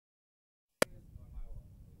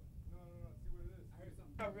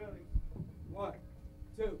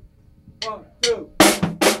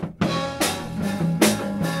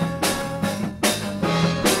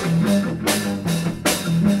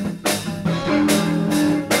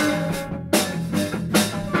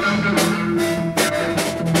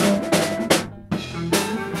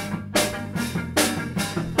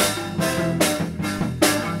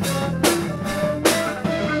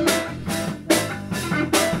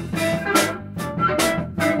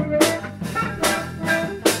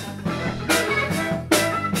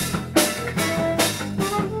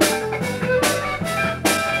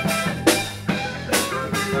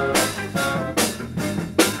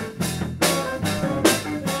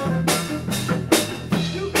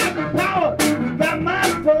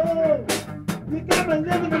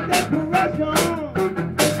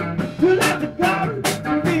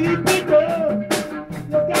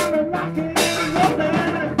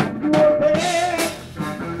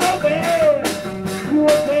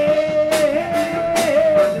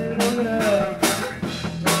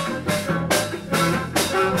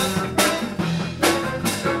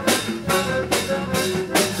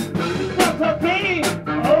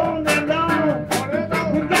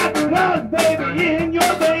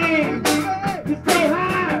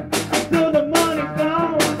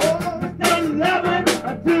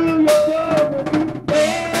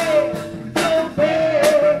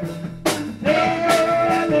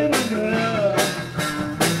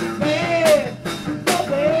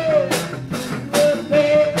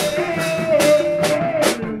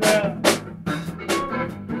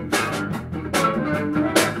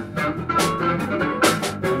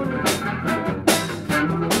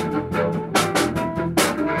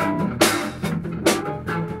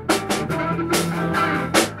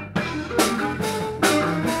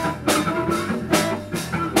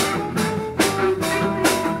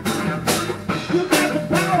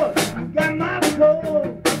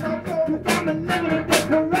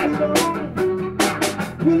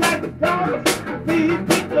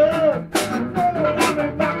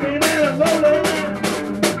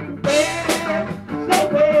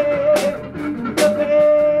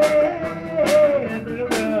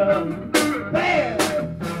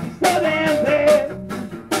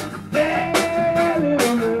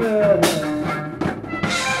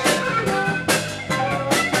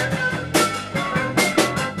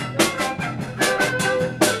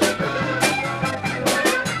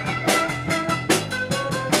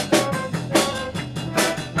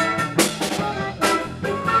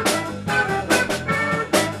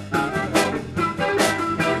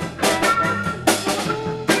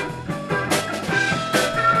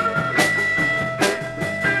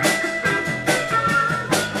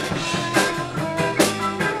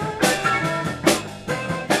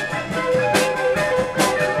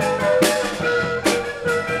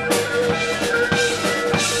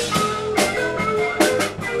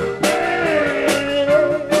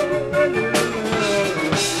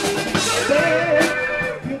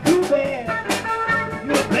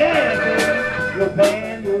your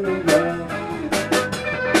band, you know well.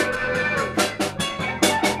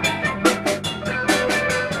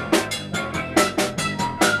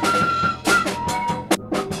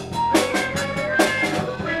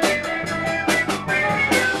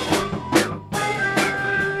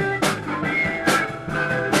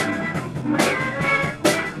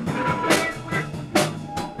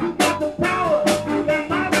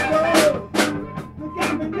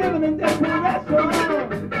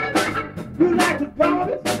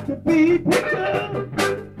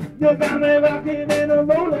 You got me rocking and a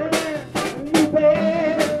rolling. You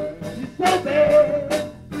bad, you so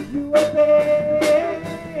bad. You a bad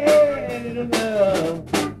little girl.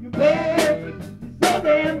 You bad, you so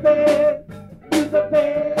damn bad. You so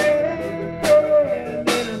bad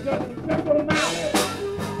little girl. Circle them out.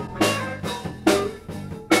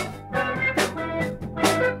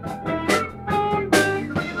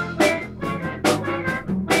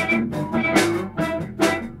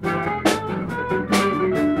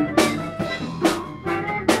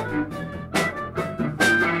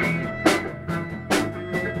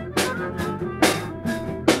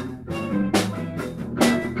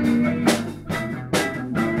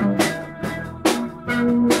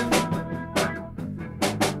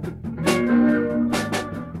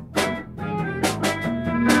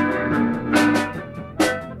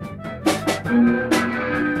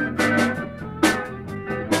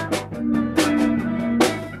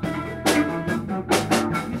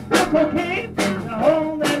 Cocaine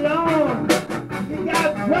all night long. You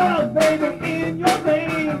got drugs, baby, in your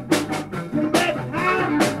veins. You let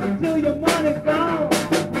high until your money's gone.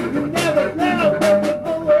 You never tell, but you're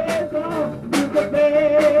always on. You're the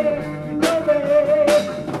best, you're the best,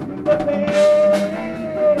 you're the best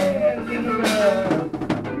in the world.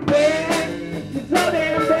 You're bad, you're so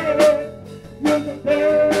damn bad. You're the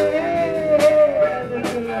best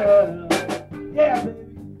in the world. Yeah, baby,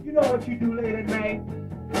 you know what you do late at night.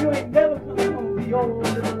 You ain't never coming home to your old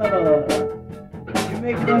little lover. You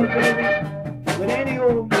make love, baby, with any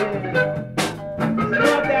old man.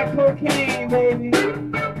 Snort that cocaine, baby.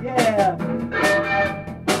 Yeah.